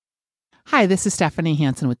Hi, this is Stephanie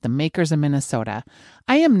Hansen with the Makers of Minnesota.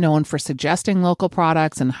 I am known for suggesting local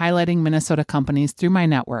products and highlighting Minnesota companies through my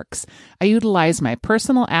networks. I utilize my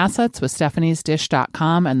personal assets with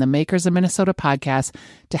stephaniesdish.com and the Makers of Minnesota podcast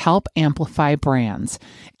to help amplify brands.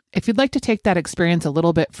 If you'd like to take that experience a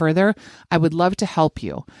little bit further, I would love to help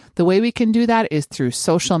you. The way we can do that is through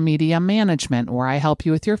social media management, where I help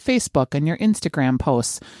you with your Facebook and your Instagram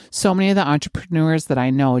posts. So many of the entrepreneurs that I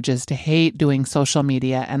know just hate doing social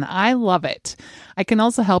media, and I love it. I can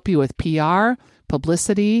also help you with PR,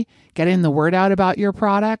 publicity, getting the word out about your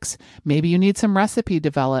products. Maybe you need some recipe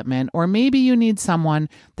development, or maybe you need someone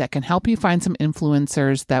that can help you find some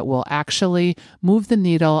influencers that will actually move the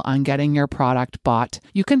needle on getting your product bought.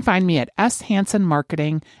 You can find me at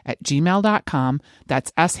shansenmarketing@gmail.com.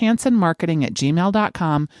 That's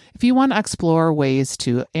shansenmarketing@gmail.com if you want to explore ways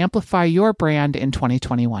to amplify your brand in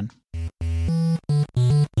 2021.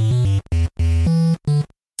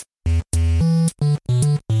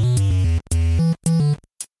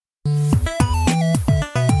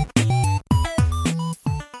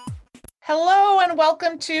 Hello and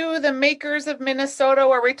welcome to the Makers of Minnesota,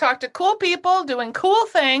 where we talk to cool people doing cool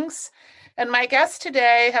things. And my guests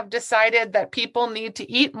today have decided that people need to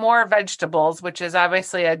eat more vegetables, which is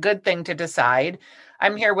obviously a good thing to decide.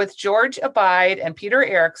 I'm here with George Abide and Peter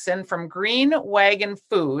Erickson from Green Wagon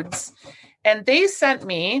Foods. And they sent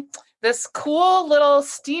me this cool little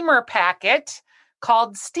steamer packet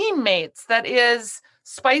called Steam Mates that is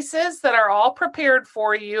spices that are all prepared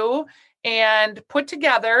for you and put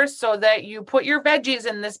together so that you put your veggies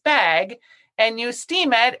in this bag and you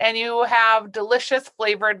steam it and you have delicious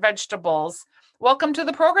flavored vegetables. Welcome to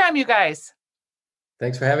the program, you guys.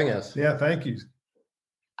 Thanks for having us. Yeah, thank you.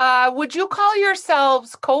 Would you call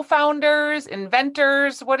yourselves co-founders,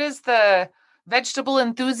 inventors? What is the vegetable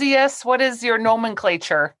enthusiasts? What is your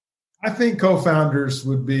nomenclature? I think co-founders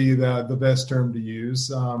would be the best term to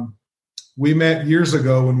use. We met years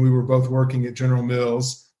ago when we were both working at General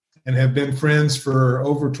Mills and have been friends for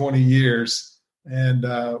over 20 years. And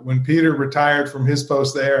when Peter retired from his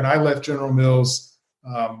post there, and I left General Mills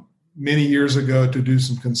many years ago to do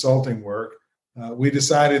some consulting work, we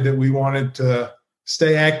decided that we wanted to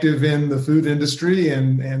stay active in the food industry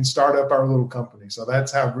and start up our little company. So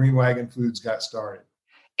that's how Green Wagon Foods got started.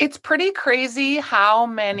 It's pretty crazy how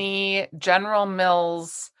many General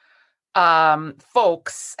Mills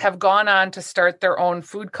folks have gone on to start their own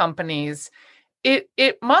food companies.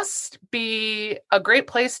 It must be a great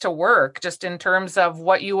place to work just in terms of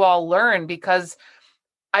what you all learn, because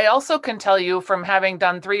I also can tell you from having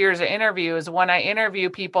done 3 years of interviews, when I interview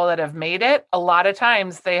people that have made it, a lot of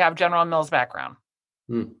times they have General Mills background.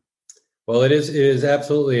 Well, it is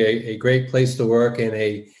absolutely a great place to work and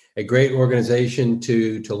a great organization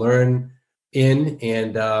to learn in.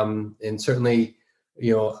 And certainly,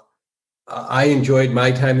 you know, I enjoyed my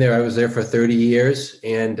time there. I was there for 30 years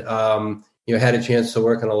and, had a chance to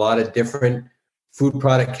work on a lot of different food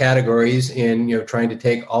product categories and, trying to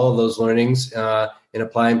take all of those learnings and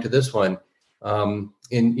apply them to this one.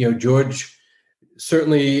 George,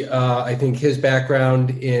 certainly, I think his background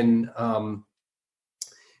in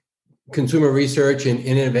consumer research and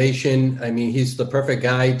innovation, I mean, he's the perfect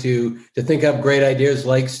guy to think up great ideas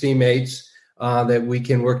like Steam Mates that we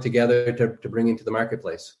can work together to bring into the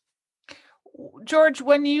marketplace. George,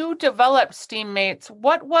 when you developed Steam Mates,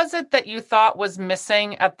 what was it that you thought was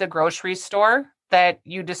missing at the grocery store that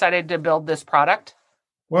you decided to build this product?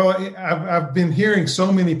 Well, I've been hearing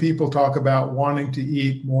so many people talk about wanting to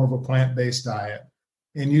eat more of a plant-based diet.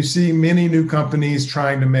 And you see many new companies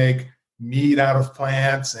trying to make meat out of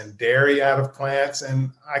plants and dairy out of plants.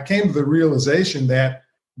 And I came to the realization that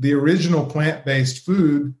the original plant-based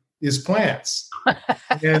food is plants.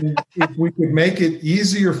 And if we could make it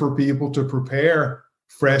easier for people to prepare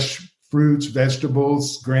fresh fruits,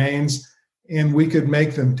 vegetables, grains, and we could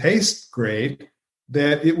make them taste great,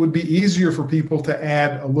 that it would be easier for people to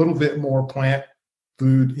add a little bit more plant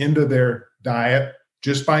food into their diet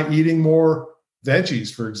just by eating more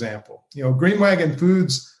veggies, for example. Green Wagon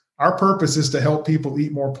Foods, our purpose is to help people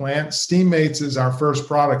eat more plants. Steam Mates is our first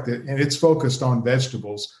product, and it's focused on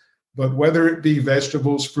vegetables. But whether it be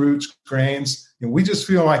vegetables, fruits, grains, and we just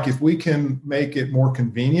feel like if we can make it more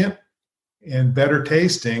convenient and better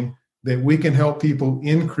tasting, that we can help people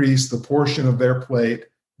increase the portion of their plate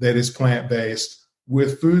that is plant-based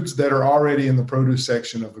with foods that are already in the produce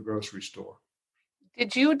section of the grocery store.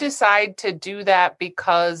 Did you decide to do that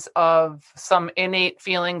because of some innate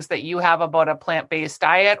feelings that you have about a plant-based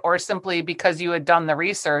diet, or simply because you had done the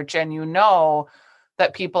research and you know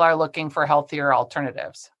that people are looking for healthier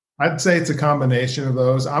alternatives? I'd say it's a combination of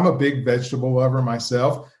those. I'm a big vegetable lover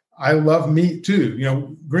myself, I love meat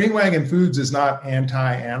too. Green Wagon Foods is not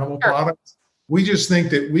anti-animal products. We just think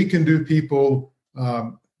that we can do people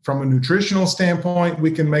from a nutritional standpoint,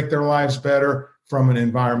 we can make their lives better. From an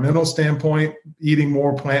environmental standpoint, eating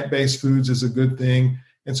more plant-based foods is a good thing.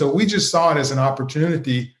 And so we just saw it as an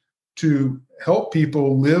opportunity to help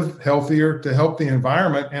people live healthier, to help the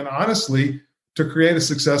environment, and honestly, to create a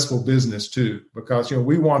successful business too, because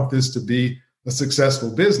we want this to be a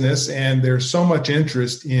successful business, and there's so much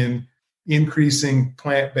interest in increasing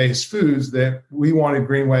plant-based foods that we wanted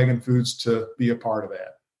Green Wagon Foods to be a part of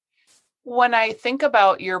that. When I think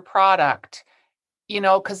about your product,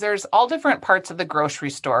 because there's all different parts of the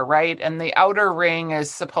grocery store, right? And the outer ring is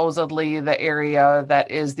supposedly the area that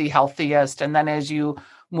is the healthiest. And then as you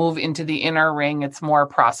move into the inner ring, it's more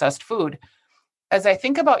processed food. As I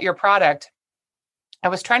think about your product, I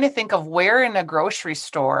was trying to think of where in a grocery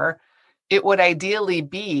store it would ideally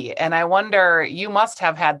be. And I wonder, you must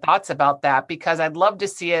have had thoughts about that, because I'd love to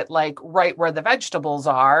see it like right where the vegetables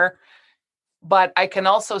are. But I can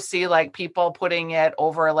also see like people putting it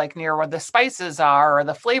over like near where the spices are or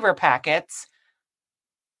the flavor packets.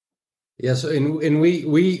 Yes, and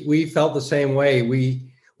we felt the same way.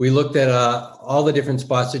 We looked at all the different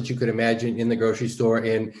spots that you could imagine in the grocery store,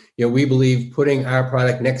 and we believe putting our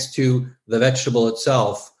product next to the vegetable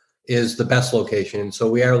itself is the best location. And so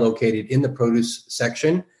we are located in the produce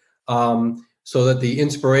section, so that the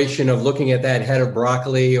inspiration of looking at that head of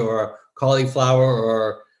broccoli or cauliflower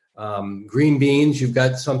or green beans, you've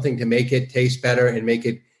got something to make it taste better and make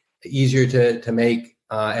it easier to make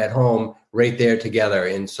at home right there together.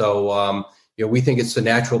 And so, we think it's the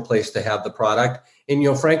natural place to have the product.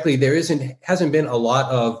 And, frankly, there hasn't been a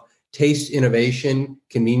lot of taste innovation,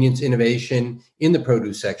 convenience innovation in the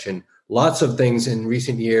produce section. Lots of things in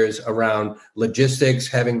recent years around logistics,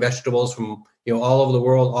 having vegetables from, all over the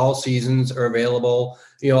world, all seasons are available,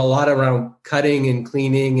 a lot around cutting and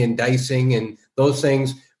cleaning and dicing and those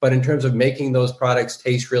things. But in terms of making those products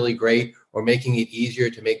taste really great or making it easier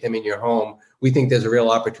to make them in your home, we think there's a real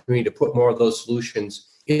opportunity to put more of those solutions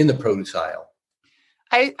in the produce aisle.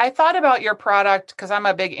 I thought about your product because I'm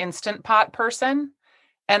a big Instant Pot person.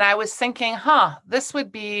 And I was thinking, this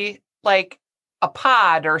would be like a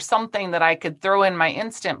pod or something that I could throw in my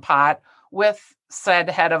Instant Pot with said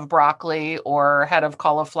head of broccoli or head of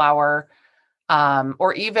cauliflower,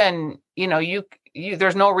 or even,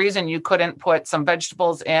 there's no reason you couldn't put some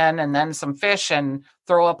vegetables in and then some fish and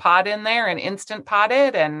throw a pot in there and Instant Pot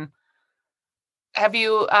it. And have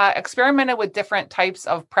you experimented with different types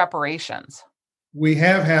of preparations? We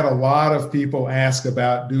have had a lot of people ask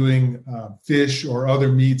about doing fish or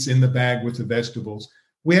other meats in the bag with the vegetables.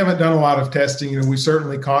 We haven't done a lot of testing. We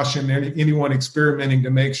certainly caution anyone experimenting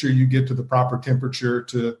to make sure you get to the proper temperature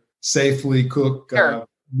to safely cook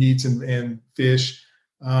meats and fish.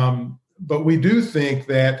 But we do think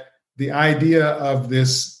that the idea of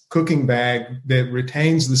this cooking bag that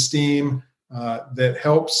retains the steam, that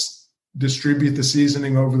helps distribute the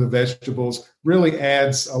seasoning over the vegetables, really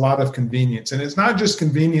adds a lot of convenience. And it's not just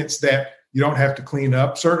convenience that you don't have to clean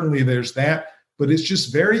up. Certainly there's that, but it's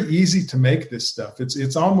just very easy to make this stuff.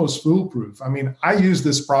 It's almost foolproof. I mean, I use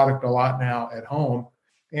this product a lot now at home.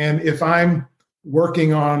 And if I'm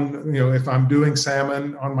working on, if I'm doing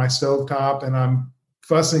salmon on my stovetop and I'm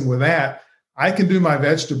fussing with that, I can do my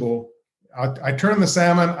vegetable. I turn the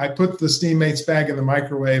salmon, I put the Steammates bag in the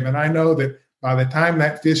microwave, and I know that by the time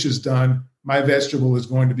that fish is done, my vegetable is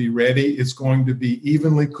going to be ready. It's going to be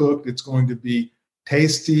evenly cooked. It's going to be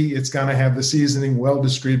tasty. It's going to have the seasoning well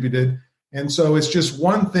distributed. And so it's just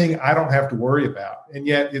one thing I don't have to worry about. And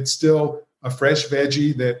yet it's still a fresh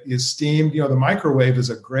veggie that is steamed. The microwave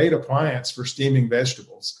is a great appliance for steaming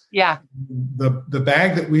vegetables. Yeah. The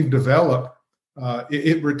bag that we've developed,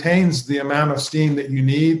 it retains the amount of steam that you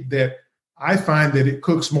need, that I find that it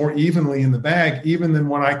cooks more evenly in the bag, even than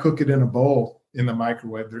when I cook it in a bowl in the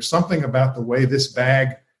microwave. There's something about the way this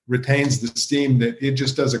bag retains the steam that it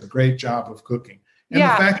just does a great job of cooking. And the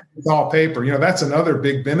fact that it's all paper, that's another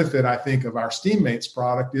big benefit, I think, of our Steammates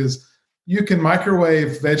product is you can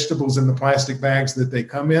microwave vegetables in the plastic bags that they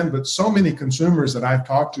come in, but so many consumers that I've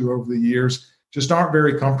talked to over the years just aren't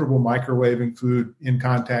very comfortable microwaving food in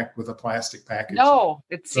contact with a plastic package. No,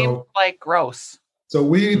 it seems like gross. So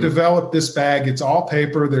we developed this bag. It's all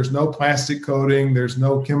paper. There's no plastic coating. There's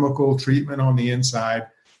no chemical treatment on the inside.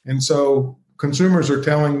 And so consumers are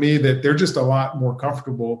telling me that they're just a lot more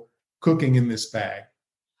comfortable cooking in this bag.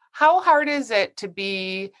 How hard is it to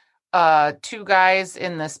be two guys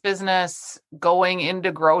in this business going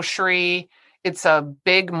into grocery? It's a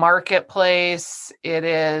big marketplace. It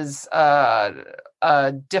is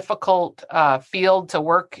a difficult field to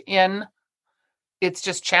work in. it's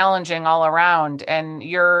just challenging all around. And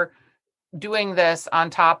you're doing this on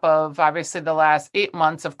top of obviously the last 8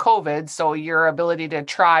 months of COVID. So your ability to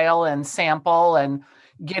trial and sample and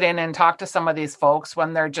get in and talk to some of these folks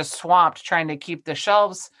when they're just swamped trying to keep the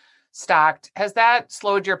shelves stocked. Has that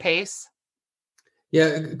slowed your pace?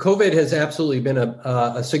 Yeah, COVID has absolutely been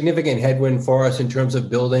a significant headwind for us in terms of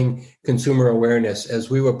building consumer awareness. As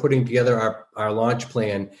we were putting together our launch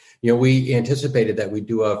plan, we anticipated that we'd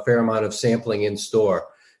do a fair amount of sampling in store.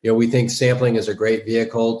 We think sampling is a great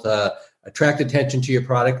vehicle to attract attention to your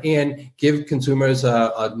product and give consumers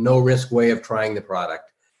a no-risk way of trying the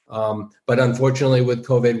product. But unfortunately, with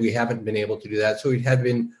COVID, we haven't been able to do that. So we have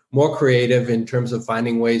been more creative in terms of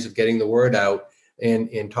finding ways of getting the word out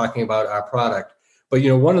and talking about our product. But,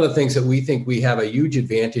 one of the things that we think we have a huge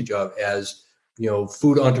advantage of as,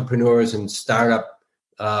 food entrepreneurs and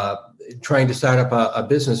trying to start up a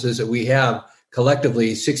business is that we have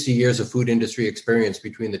collectively 60 years of food industry experience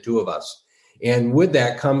between the two of us. And with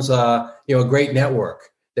that comes, a great network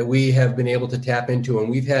that we have been able to tap into. And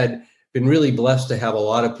we've been really blessed to have a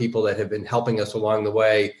lot of people that have been helping us along the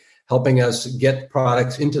way, helping us get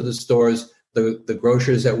products into the stores. The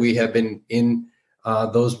grocers that we have been in,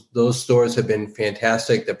 those stores have been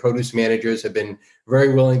fantastic. The produce managers have been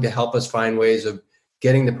very willing to help us find ways of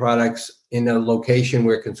getting the products in a location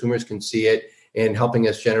where consumers can see it and helping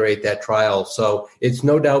us generate that trial. So it's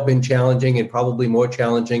no doubt been challenging and probably more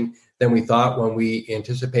challenging than we thought when we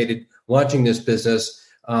anticipated launching this business.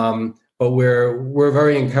 But we're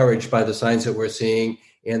very encouraged by the signs that we're seeing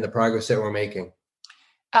and the progress that we're making.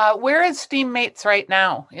 Where is Steammates right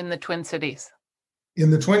now in the Twin Cities? In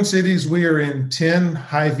the Twin Cities, we are in 10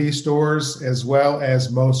 Hy-Vee stores as well as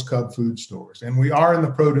most Cub Food stores. And we are in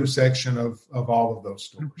the produce section of all of those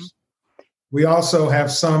stores. Mm-hmm. We also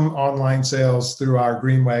have some online sales through our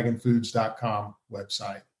greenwagonfoods.com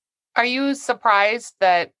website. Are you surprised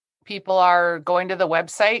that people are going to the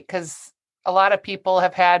website? Because a lot of people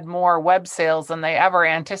have had more web sales than they ever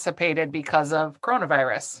anticipated because of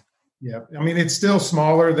coronavirus. Yeah, I mean, it's still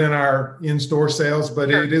smaller than our in-store sales, but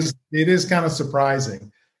sure. it is kind of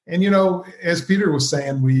surprising. And, as Peter was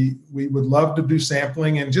saying, we would love to do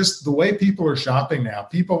sampling, and just the way people are shopping now,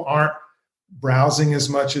 people aren't browsing as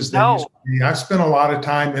much as they used to be. I've spent a lot of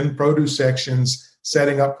time in produce sections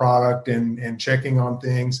setting up product and checking on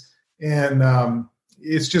things. And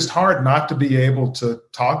it's just hard not to be able to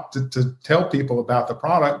talk to tell people about the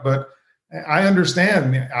product, but I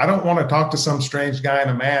understand. I don't want to talk to some strange guy in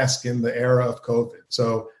a mask in the era of COVID.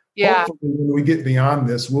 So hopefully when we get beyond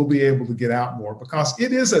this, we'll be able to get out more, because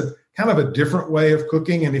it is a kind of a different way of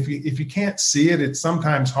cooking. And if you can't see it, it's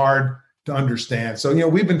sometimes hard to understand. So,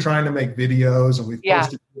 we've been trying to make videos, and we've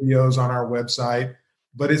posted videos on our website,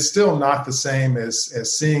 but it's still not the same as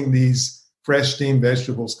seeing these fresh steamed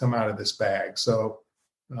vegetables come out of this bag. So,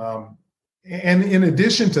 and in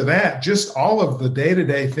addition to that, just all of the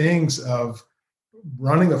day-to-day things of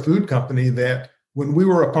running a food company, that when we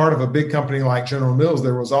were a part of a big company like General Mills,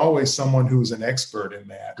 there was always someone who was an expert in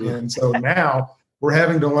that. And so now we're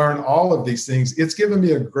having to learn all of these things. It's given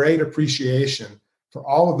me a great appreciation for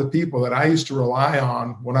all of the people that I used to rely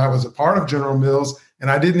on when I was a part of General Mills, and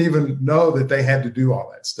I didn't even know that they had to do all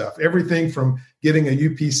that stuff. Everything from getting a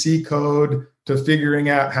UPC code to figuring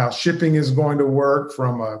out how shipping is going to work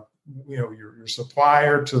from your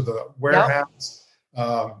supplier to the warehouse,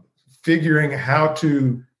 figuring how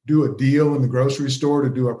to do a deal in the grocery store to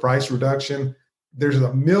do a price reduction. There's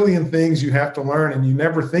a million things you have to learn, and you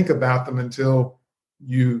never think about them until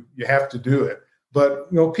you have to do it.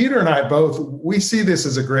 But, Peter and I both, we see this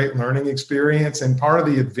as a great learning experience. And part of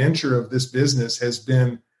the adventure of this business has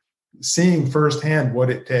been seeing firsthand what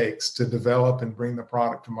it takes to develop and bring the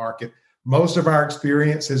product to market. Most of our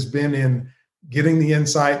experience has been in getting the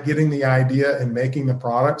insight, getting the idea, and making the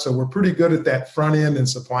product. So we're pretty good at that front end and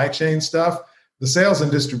supply chain stuff. The sales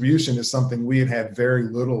and distribution is something we had very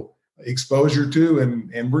little exposure to,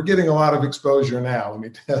 and we're getting a lot of exposure now, let me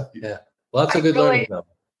tell you. Yeah, lots of good learning though.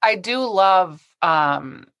 I do love,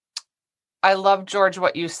 I love, George,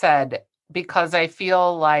 what you said, because I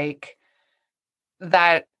feel like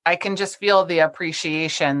that I can just feel the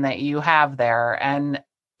appreciation that you have there. And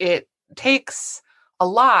it takes a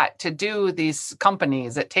lot to do these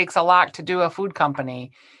companies. It takes a lot to do a food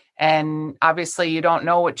company. And obviously you don't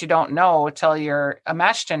know what you don't know till you're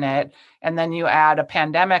enmeshed in it. And then you add a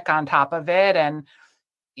pandemic on top of it. And,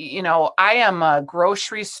 I am a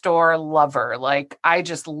grocery store lover. Like, I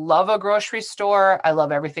just love a grocery store. I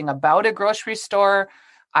love everything about a grocery store.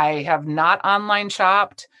 I have not online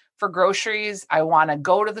shopped for groceries. I want to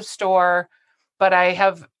go to the store, but I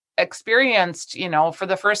have experienced, for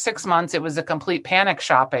the first 6 months, it was a complete panic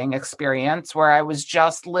shopping experience where I was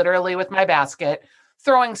just literally with my basket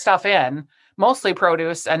throwing stuff in, mostly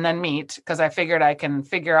produce and then meat, because I figured I can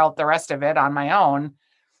figure out the rest of it on my own.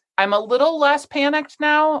 I'm a little less panicked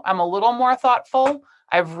now. I'm a little more thoughtful.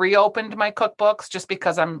 I've reopened my cookbooks just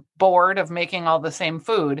because I'm bored of making all the same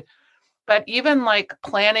food. But even like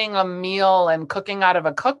planning a meal and cooking out of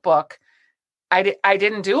a cookbook, I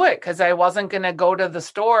didn't do it because I wasn't going to go to the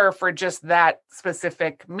store for just that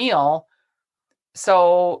specific meal.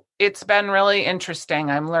 So it's been really interesting.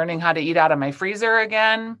 I'm learning how to eat out of my freezer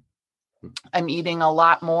again. I'm eating a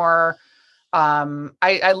lot more.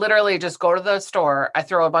 I literally just go to the store. I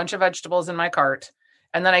throw a bunch of vegetables in my cart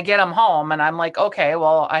and then I get them home and I'm like, okay,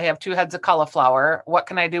 well, I have 2 heads of cauliflower. What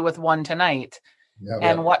can I do with one tonight? Yeah,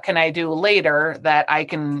 and what can I do later that I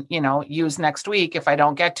can, use next week if I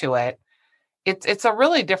don't get to it? It's a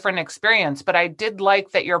really different experience, but I did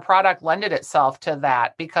like that your product lended itself to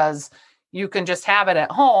that because you can just have it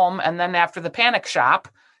at home. And then after the panic shop,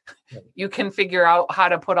 you can figure out how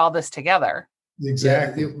to put all this together.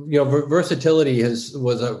 Exactly. Versatility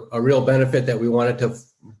was a real benefit that we wanted to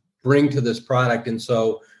bring to this product. And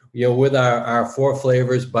so, with our 4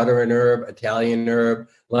 flavors, butter and herb, Italian herb,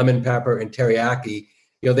 lemon pepper, and teriyaki,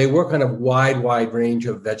 they work on a wide range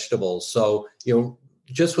of vegetables. So,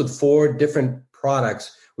 just with 4 different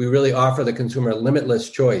products, we really offer the consumer limitless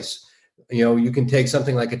choice. You can take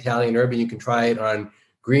something like Italian herb and you can try it on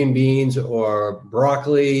green beans or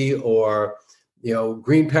broccoli or,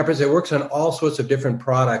 green peppers. It works on all sorts of different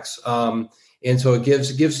products. And so it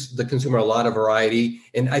gives the consumer a lot of variety.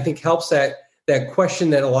 And I think helps that question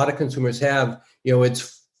that a lot of consumers have.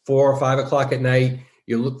 It's 4 or 5 o'clock at night.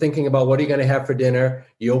 You're thinking about what are you going to have for dinner.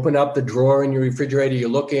 You open up the drawer in your refrigerator, you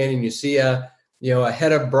look in and you see a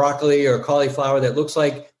head of broccoli or cauliflower that looks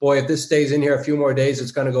like, boy, if this stays in here a few more days,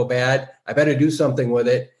 it's going to go bad. I better do something with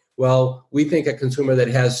it. Well, we think a consumer that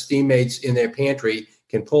has Steammates in their pantry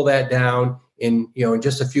can pull that down in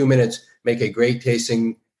just a few minutes, make a great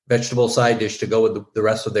tasting vegetable side dish to go with the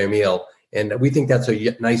rest of their meal. And we think that's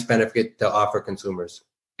a nice benefit to offer consumers.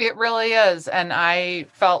 It really is. And I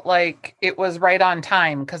felt like it was right on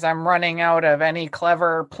time because I'm running out of any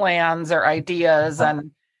clever plans or ideas.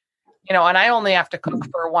 And and I only have to cook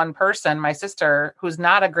for one person, my sister, who's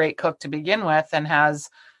not a great cook to begin with and has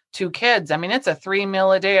 2 kids. I mean, it's a 3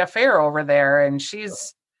 meal a day affair over there and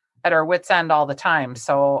she's at her wit's end all the time.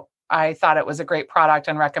 So I thought it was a great product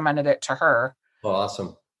and recommended it to her. Oh,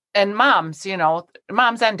 awesome. And moms,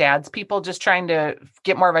 moms and dads, people just trying to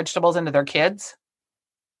get more vegetables into their kids.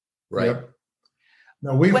 Right. Yep.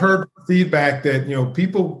 Now we've heard feedback that,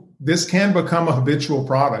 people, this can become a habitual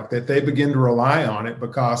product that they begin to rely on it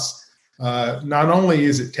because not only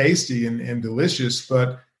is it tasty and delicious,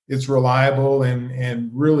 but it's reliable and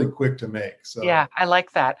really quick to make. So yeah, I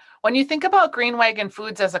like that. When you think about Green Wagon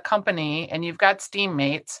Foods as a company and you've got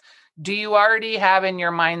Steammates, do you already have in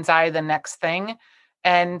your mind's eye the next thing?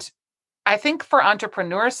 And I think for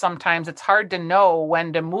entrepreneurs, sometimes it's hard to know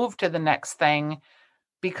when to move to the next thing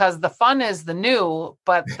because the fun is the new,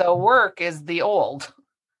 but the work is the old.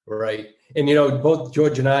 Right. And, both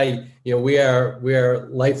George and I, we are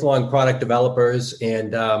lifelong product developers.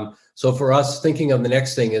 And so for us, thinking of the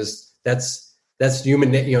next thing that's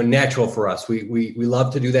human, natural for us. We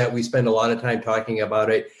love to do that. We spend a lot of time talking about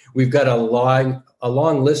it. We've got a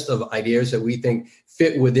long list of ideas that we think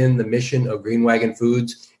fit within the mission of Green Wagon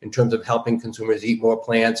Foods in terms of helping consumers eat more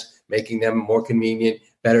plants, making them more convenient,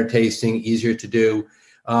 better tasting, easier to do.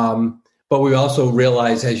 But we also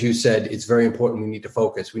realize, as you said, it's very important. We need to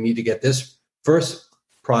focus. We need to get this first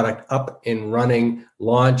product up and running,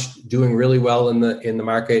 launched, doing really well in the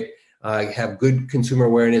market, have good consumer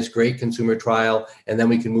awareness, great consumer trial, and then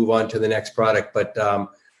we can move on to the next product. But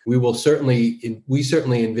we certainly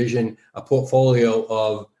envision a portfolio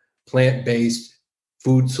of plant-based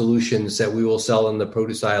food solutions that we will sell in the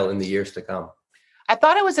produce aisle in the years to come. I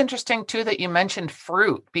thought it was interesting too that you mentioned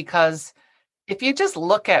fruit because if you just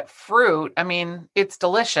look at fruit, I mean, it's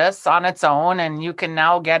delicious on its own and you can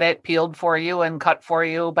now get it peeled for you and cut for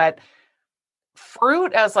you. But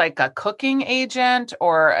fruit as like a cooking agent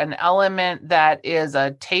or an element that is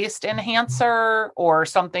a taste enhancer or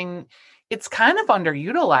something, it's kind of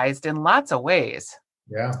underutilized in lots of ways.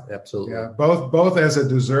 Yeah, absolutely. Yeah, both as a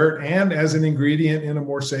dessert and as an ingredient in a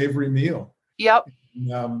more savory meal. Yep.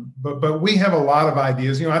 But we have a lot of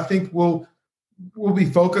ideas. I think we'll be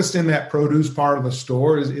focused in that produce part of the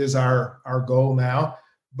store is our goal now.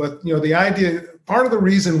 But the idea, part of the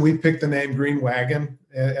reason we picked the name Green Wagon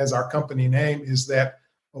as our company name is that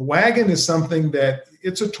a wagon is something that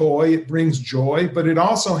it's a toy. It brings joy, but it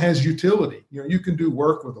also has utility. You can do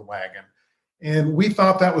work with a wagon. And we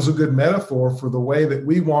thought that was a good metaphor for the way that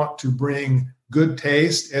we want to bring good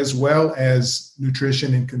taste as well as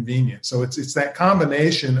nutrition and convenience. So it's that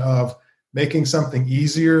combination of making something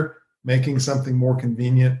easier, making something more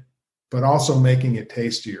convenient, but also making it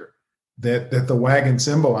tastier that the wagon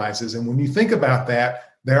symbolizes. And when you think about that,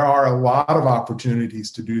 there are a lot of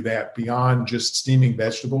opportunities to do that beyond just steaming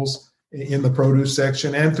vegetables in the produce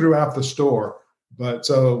section and throughout the store. But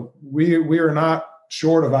so we are not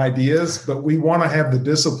short of ideas, but we want to have the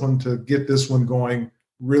discipline to get this one going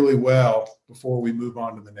really well before we move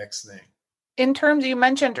on to the next thing. In terms, you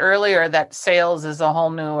mentioned earlier that sales is a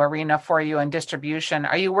whole new arena for you and distribution.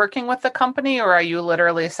 Are you working with the company or are you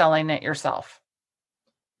literally selling it yourself?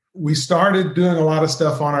 We started doing a lot of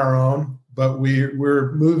stuff on our own, but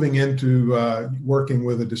we're moving into working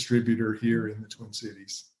with a distributor here in the Twin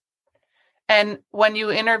Cities. And when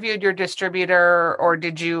you interviewed your distributor, or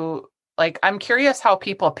did you, I'm curious how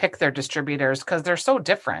people pick their distributors because they're so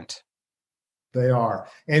different. They are.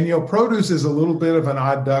 And, produce is a little bit of an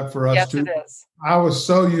odd duck for us, yes, too. It is. I was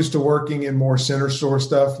so used to working in more center store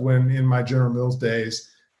stuff when in my General Mills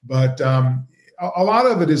days. But a lot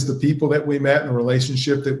of it is the people that we met and the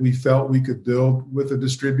relationship that we felt we could build with a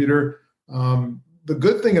distributor. The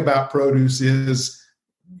good thing about produce is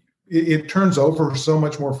it turns over so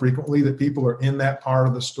much more frequently that people are in that part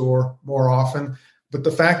of the store more often. But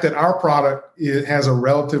the fact that our product has a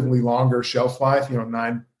relatively longer shelf life,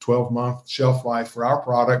 9, 12-month shelf life for our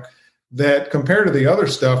product, that compared to the other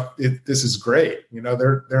stuff, this is great.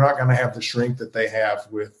 They're not going to have the shrink that they have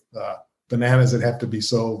with bananas that have to be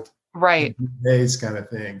sold right in days kind of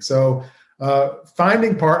thing. So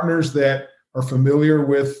finding partners that are familiar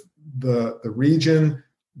with the region,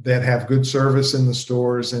 that have good service in the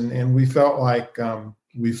stores, and we felt like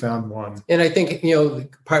we found one. And I think,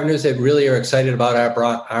 partners that really are excited about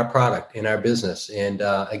our product and our business. And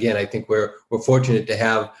again, I think we're fortunate to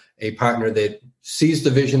have a partner that sees the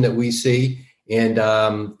vision that we see and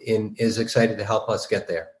is excited to help us get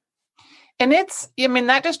there. And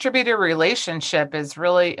that distributor relationship is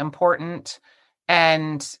really important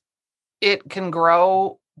and it can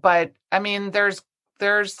grow, but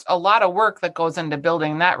there's a lot of work that goes into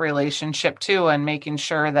building that relationship too, and making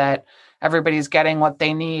sure that everybody's getting what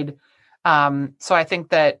they need. So I think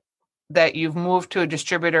that you've moved to a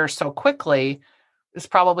distributor so quickly is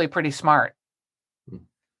probably pretty smart.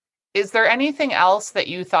 Is there anything else that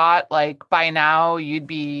you thought by now you'd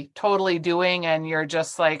be totally doing and you're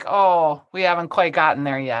just oh, we haven't quite gotten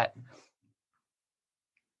there yet?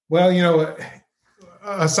 Well,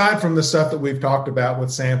 aside from the stuff that we've talked about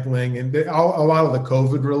with sampling and a lot of the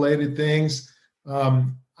COVID related things,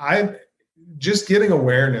 just getting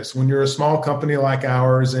awareness when you're a small company like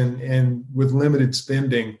ours and with limited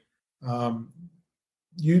spending,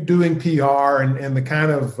 you doing PR and the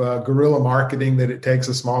kind of guerrilla marketing that it takes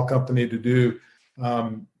a small company to do,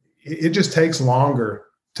 it just takes longer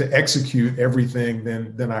to execute everything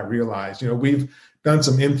than I realized. We've done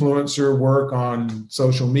some influencer work on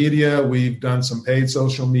social media. We've done some paid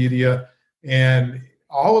social media, and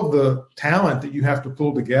all of the talent that you have to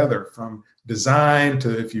pull together from design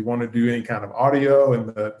to if you want to do any kind of audio and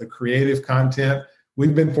the creative content.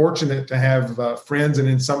 We've been fortunate to have friends and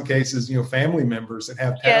in some cases, family members that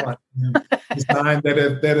have talent in design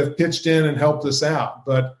that have pitched in and helped us out.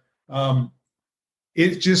 But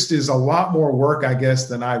it just is a lot more work, I guess,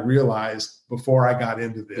 than I realized before I got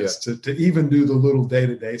into this to even do the little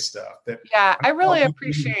day-to-day stuff. I really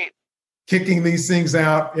appreciate kicking these things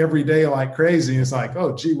out every day like crazy. And it's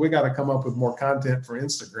oh, gee, we got to come up with more content for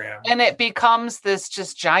Instagram. And it becomes this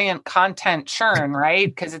just giant content churn, right?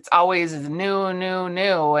 Because it's always new,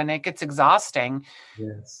 and it gets exhausting.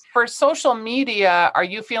 Yes. For social media, are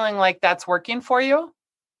you feeling like that's working for you?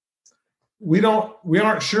 We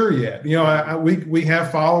aren't sure yet. We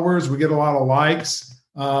have followers, we get a lot of likes.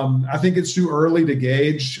 I think it's too early to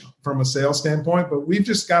gauge from a sales standpoint, but we've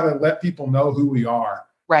just got to let people know who we are.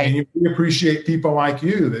 Right. And we appreciate people like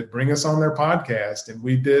you that bring us on their podcast. And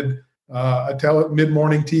we did a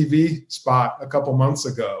mid-morning TV spot a couple months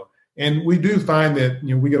ago. And we do find that,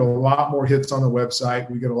 we get a lot more hits on the website.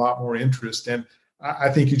 We get a lot more interest. And I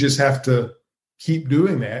think you just have to keep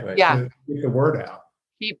doing that to get the word out.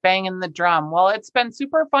 Keep banging the drum. Well, it's been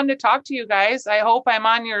super fun to talk to you guys. I hope I'm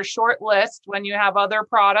on your short list when you have other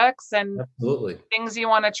products and Absolutely. Things you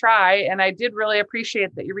want to try. And I did really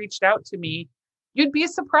appreciate that you reached out to me. You'd be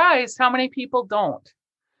surprised how many people don't.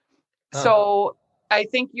 So I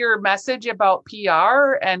think your message about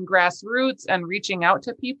PR and grassroots and reaching out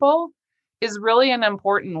to people is really an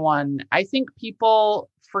important one. I think people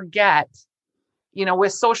forget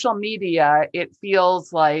with social media, it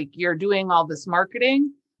feels like you're doing all this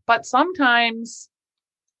marketing, but sometimes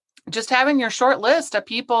just having your short list of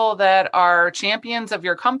people that are champions of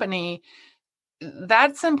your company,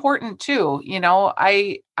 that's important too.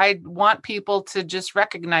 I want people to just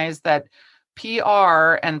recognize that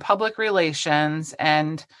PR and public relations,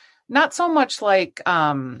 and not so much like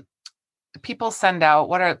people send out,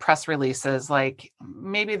 what are press releases, like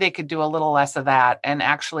maybe they could do a little less of that and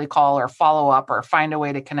actually call or follow up or find a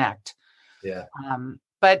way to connect. Yeah.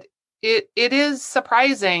 But it is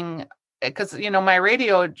surprising because, my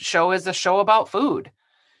radio show is a show about food.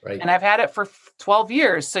 Right. And I've had it for 12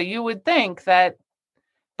 years. So you would think that,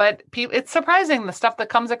 but it's surprising the stuff that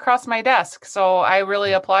comes across my desk. So I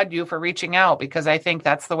really applaud you for reaching out, because I think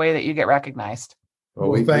that's the way that you get recognized.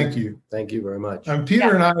 Well, thank you. Thank you very much.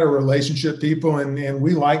 Peter and I are relationship people, and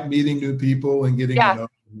we like meeting new people and getting to know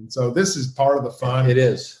them. So this is part of the fun. It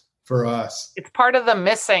is for us. It's part of the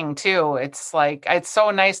missing too. It's like, it's so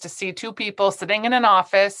nice to see two people sitting in an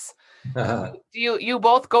office. You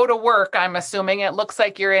both go to work, I'm assuming. It looks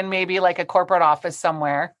like you're in maybe like a corporate office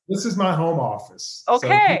somewhere. This is my home office.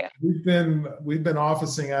 Okay. So we've been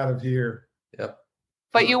officing out of here. Yep.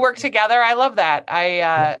 But you work together. I love that.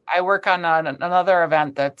 I work on another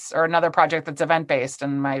event another project that's event based,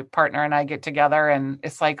 and my partner and I get together, and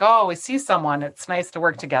it's like, oh, we see someone. It's nice to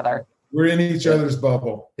work together. We're in each other's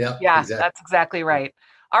bubble. Yeah. Exactly. That's exactly right.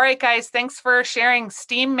 All right, guys. Thanks for sharing,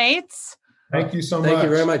 Steam Mates. Thank you so much. Thank you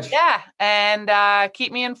very much. Yeah. And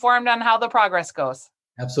keep me informed on how the progress goes.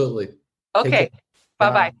 Absolutely. Okay.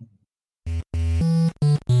 Bye-bye.